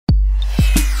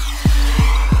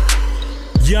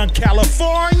Young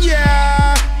California.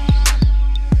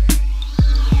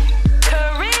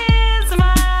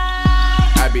 Charisma.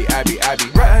 I be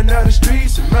riding down the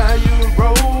streets in my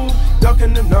Euro,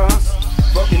 ducking them Nottz,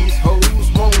 fucking these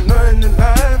hoes, want nothing in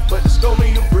life but to stole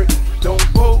me a brick. Don't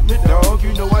quote me, dog,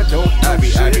 you know I don't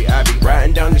do I be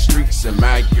riding down the streets in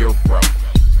my Euro,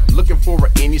 looking for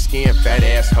any skin fat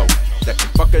ass hoe that can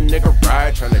fuck a nigga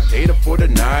ride, tryna date her for the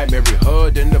night, marry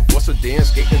her, then divorce her, then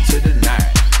skate into the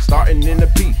night. Starting in the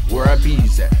P, where I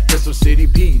bees at, Crystal City,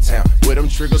 P-Town, where them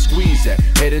triggers squeeze at.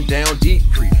 Heading down Deep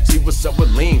Creek, see what's up with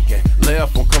Lincoln.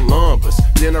 Left on Columbus,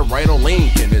 then a right on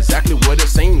Lincoln. Exactly what it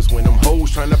seems when them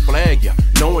hoes tryna flag ya,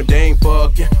 knowing they ain't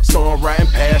fucking, so I'm riding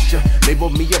past ya. Label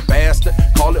me a bastard,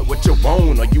 call it what you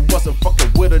want, or you wasn't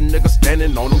fucking with a nigga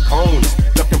standing on them corners,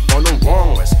 ducking from them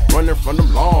warrants, running from them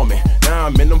lawmen. Now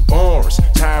I'm in them foreigns,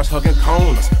 tires hugging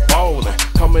corners, ballin',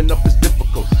 coming up is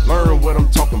difficult. Learn what I'm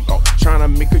talking about, trying to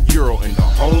make a Euro in the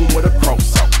home with a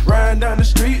cross out. Riding down the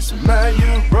streets in my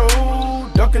Euro,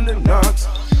 ducking the Nottz,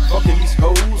 fucking these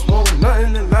hoes, want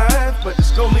nothing in life but to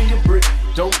stole me a brick.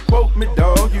 Don't quote me,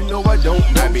 dog, you know I don't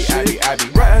know shit. I be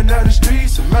riding down the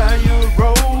streets in my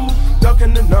Euro,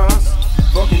 ducking the Nottz,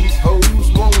 fucking these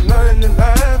hoes, want nothing in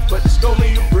life but to stole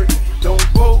me a brick. Don't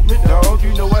quote me, dog,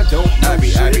 you know I don't know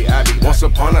shit. I be. Once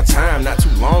upon a time, not too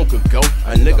long ago,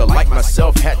 a nigga like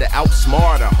myself had to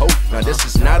outsmart a hoe. Now this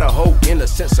is not a hoe in the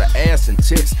sense of ass and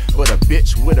tits, but a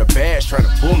bitch with a badge trying to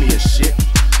pull me and shit.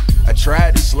 I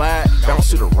tried to slide,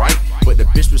 bounce to the right, but the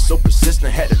bitch was so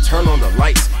persistent, had to turn on the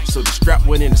lights. So the strap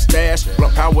went in the stash,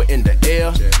 blunt power in the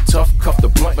air. Tough cuff the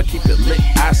blunt, but keep it lit,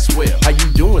 I swear. How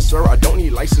you doing, sir? I don't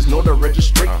need license, nor the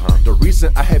registry. The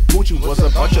reason I had Pusha was a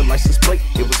bunch of license plate.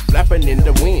 It was flapping in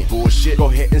the wind. Bullshit, go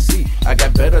ahead and see. I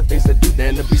got better things to do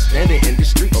than to be standing in the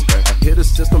streets. I hear the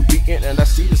system beating, and I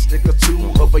see the sticker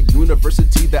too of a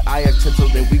university that I attend, so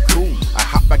then we cool. I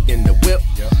hop back in the whip,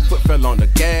 foot fell on the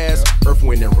gas, earth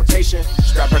wind and rotation,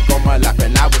 strap back on my lap,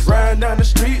 and I was riding down the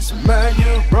streets in my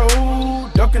Euro,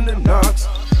 ducking the Nottz,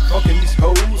 fucking these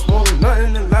hoes, want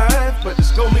nothing in life but to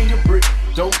stole me a brick.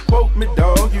 Don't quote me,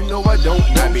 dog, you know I don't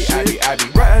know shit. I be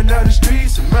riding down the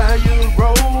streets in my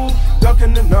Euro,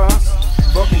 ducking the Nottz,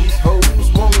 fucking these